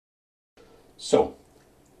So,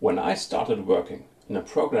 when I started working in a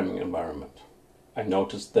programming environment, I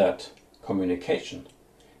noticed that communication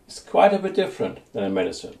is quite a bit different than in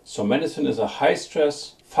medicine. So medicine is a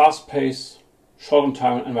high-stress, fast-paced,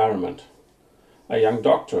 short-on-time environment. A young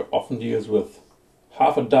doctor often deals with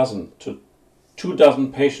half a dozen to 24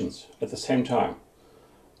 patients at the same time,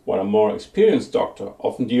 while a more experienced doctor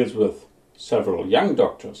often deals with several young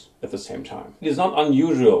doctors at the same time. It is not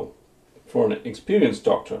unusual for an experienced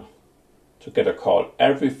doctor to get a call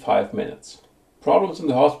every 5 minutes. Problems in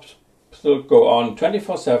the hospital go on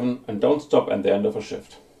 24/7 and don't stop at the end of a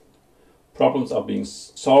shift. Problems are being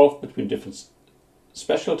solved between different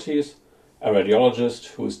specialties. A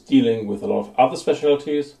radiologist who is dealing with a lot of other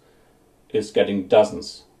specialties is getting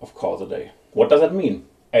dozens of calls a day. What does that mean?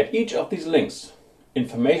 At each of these links,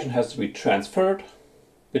 information has to be transferred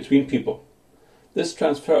between people. This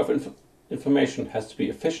transfer of information has to be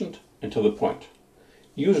efficient and to the point.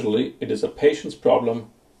 Usually it is a patient's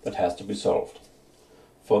problem that has to be solved.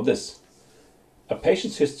 For this, a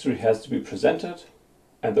patient's history has to be presented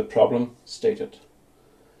and the problem stated.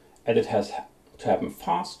 And it has to happen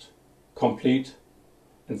fast, complete,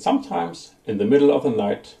 and sometimes in the middle of the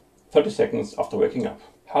night, 30 seconds after waking up.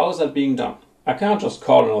 How is that being done? I can't just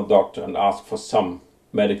call another doctor and ask for some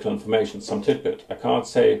medical information, some tidbit. I can't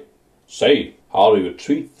say, how do you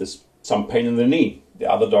treat this, some pain in the knee?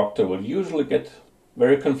 The other doctor will usually get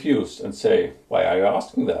very confused and say, why are you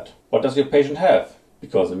asking that? What does your patient have?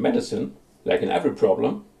 Because in medicine, like in every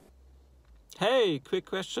problem... Hey, quick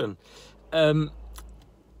question. Can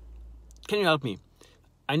you help me?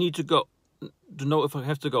 I need to know if I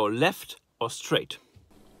have to go left or straight.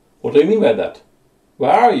 What do you mean by that?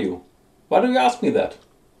 Where are you? Why do you ask me that?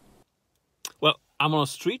 Well, I'm on a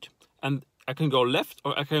street and I can go left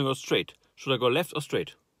or I can go straight. Should I go left or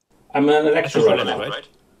straight? I'm in a lecture right now. Right?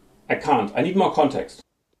 I can't. I need more context.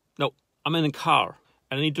 No, I'm in a car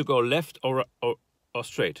and I need to go left or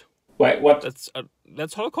straight. Wait, what?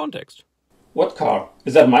 That's whole context. What car?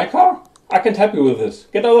 Is that my car? I can't help you with this.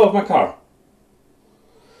 Get out of my car.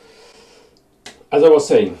 As I was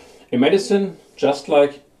saying, in medicine, just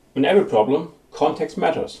like in every problem, context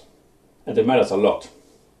matters. And it matters a lot.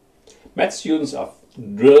 Med students are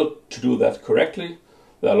drilled to do that correctly.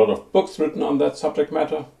 There are a lot of books written on that subject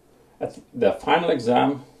matter. At their final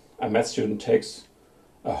exam, a med student takes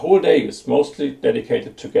a whole day is mostly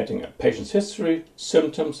dedicated to getting a patient's history,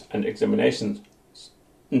 symptoms and examinations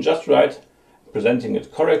just right, presenting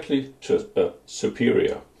it correctly to a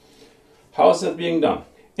superior. How is that being done?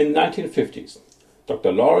 In the 1950s,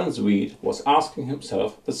 Dr. Lawrence Weed was asking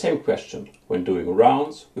himself the same question when doing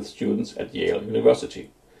rounds with students at Yale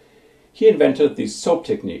University. He invented the SOAP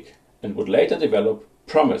technique and would later develop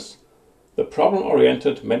PROMIS, the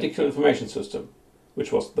problem-oriented medical information system,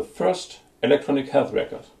 which was the first electronic health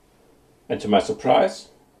record. And to my surprise,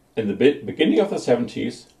 in the beginning of the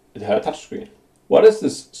 70s, it had a touchscreen. What is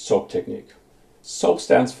this SOAP technique? SOAP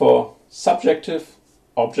stands for Subjective,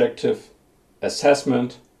 Objective,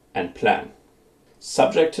 Assessment and Plan.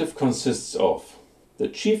 Subjective consists of the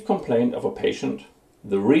chief complaint of a patient,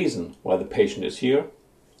 the reason why the patient is here,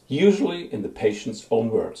 usually in the patient's own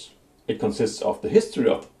words. It consists of the history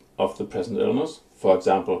of the present illness, for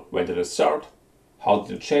example, when did it start, how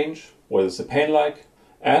did it change, what is the pain like,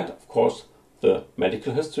 and of course the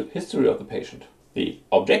medical history of the patient. The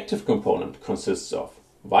objective component consists of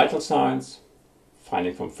vital signs,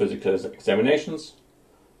 finding from physical examinations,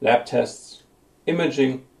 lab tests,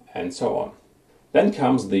 imaging, and so on. Then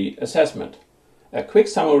comes the assessment, a quick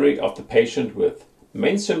summary of the patient with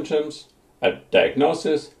main symptoms, a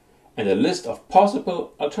diagnosis, and a list of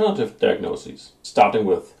possible alternative diagnoses, starting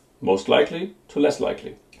with most likely to less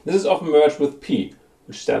likely. This is often merged with P,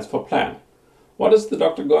 which stands for plan. What is the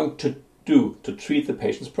doctor going to do to treat the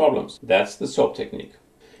patient's problems? That's the SOAP technique.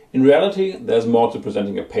 In reality, there's more to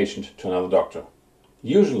presenting a patient to another doctor.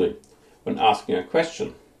 Usually, when asking a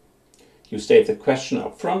question, you state the question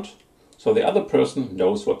up front, so the other person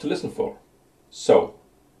knows what to listen for. So,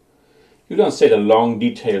 you don't state a long,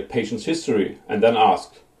 detailed patient's history and then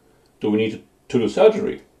ask, do we need to do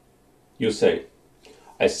surgery? You say,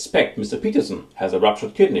 I suspect Mr. Peterson has a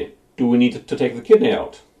ruptured kidney. Do we need to take the kidney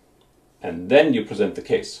out? And then you present the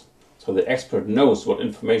case, so the expert knows what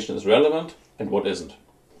information is relevant and what isn't.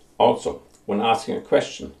 Also, when asking a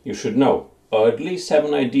question, you should know, or at least have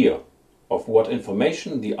an idea, of what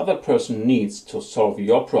information the other person needs to solve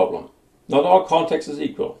your problem. Not all context is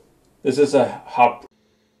equal. This is a hard...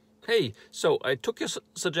 Hey, so I took your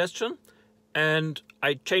suggestion and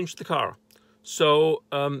I changed the car. So,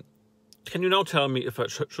 can you now tell me if I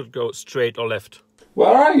should go straight or left?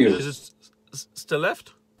 Where are you? Is it still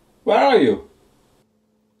left? Where are you?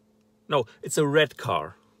 No, it's a red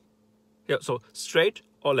car. Yeah, so straight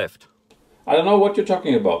or left? I don't know what you're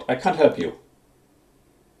talking about. I can't help you.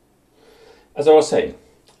 As I was saying,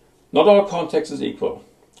 not all context is equal.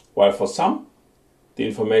 While for some, the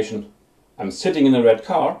information "I'm sitting in a red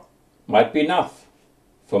car" might be enough.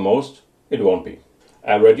 For most, it won't be.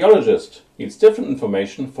 A radiologist needs different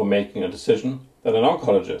information for making a decision than an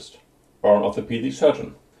oncologist or an orthopedic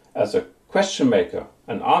surgeon. As a question maker,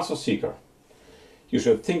 an answer seeker, you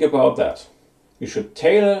should think about that. You should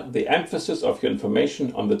tailor the emphasis of your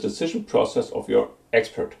information on the decision process of your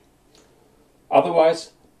expert.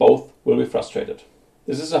 Otherwise, both will be frustrated.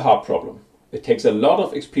 This is a hard problem. It takes a lot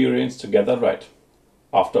of experience to get that right.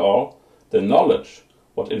 After all, the knowledge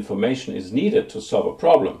what information is needed to solve a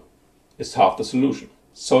problem is half the solution.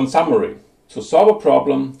 So in summary, to solve a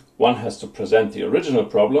problem, one has to present the original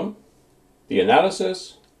problem, the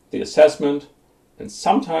analysis, the assessment, and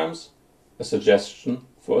sometimes a suggestion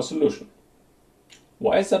for a solution.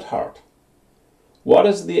 Why is that hard? What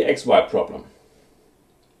is the XY problem?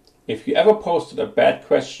 If you ever posted a bad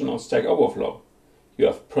question on Stack Overflow, you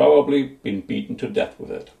have probably been beaten to death with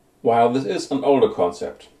it. While this is an older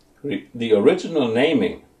concept, the original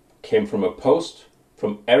naming came from a post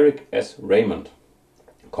from Eric S. Raymond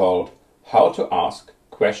called "How to Ask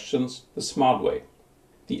Questions the Smart Way."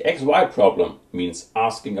 The XY problem means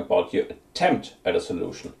asking about your attempt at a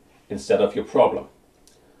solution instead of your problem.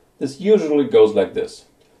 This usually goes like this.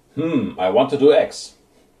 I want to do X.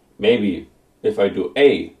 Maybe if I do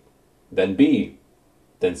A, then B,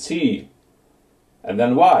 then C, and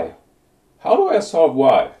then Y. How do I solve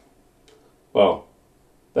Y? Well,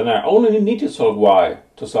 then I only need to solve Y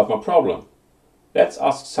to solve my problem. Let's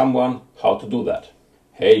ask someone how to do that.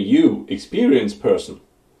 Hey you, experienced person,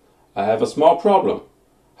 I have a small problem.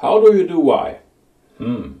 How do you do Y?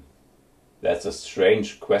 That's a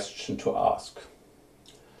strange question to ask.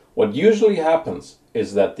 What usually happens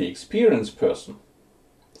is that the experienced person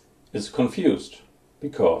is confused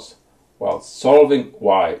because while solving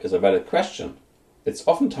Y is a valid question, it's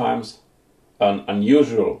oftentimes an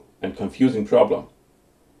unusual and confusing problem.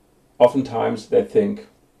 Oftentimes they think,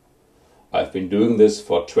 I've been doing this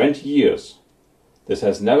for 20 years. This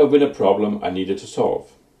has never been a problem I needed to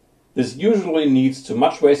solve. This usually leads to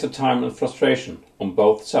much wasted time and frustration on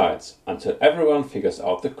both sides until everyone figures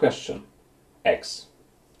out the question, X.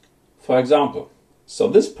 For example, so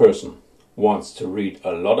this person wants to read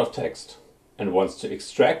a lot of text and wants to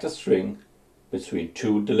extract a string between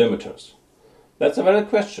two delimiters. That's a valid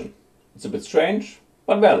question. It's a bit strange,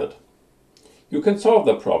 but valid. You can solve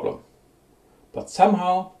the problem. But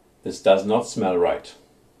somehow this does not smell right.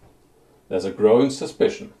 There's a growing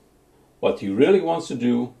suspicion. What he really wants to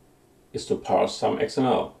do is to parse some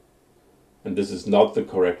XML. And this is not the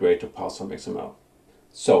correct way to parse some XML.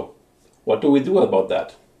 So, what do we do about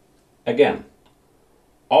that? Again,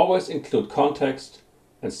 always include context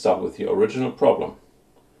and start with your original problem.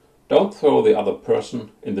 Don't throw the other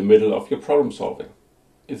person in the middle of your problem solving.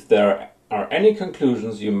 If there are any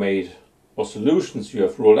conclusions you made or solutions you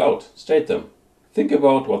have ruled out, state them. Think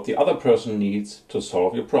about what the other person needs to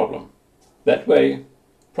solve your problem. That way,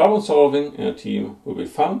 problem solving in a team will be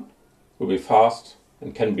fun, will be fast,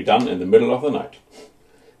 and can be done in the middle of the night.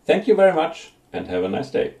 Thank you very much and have a nice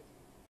day.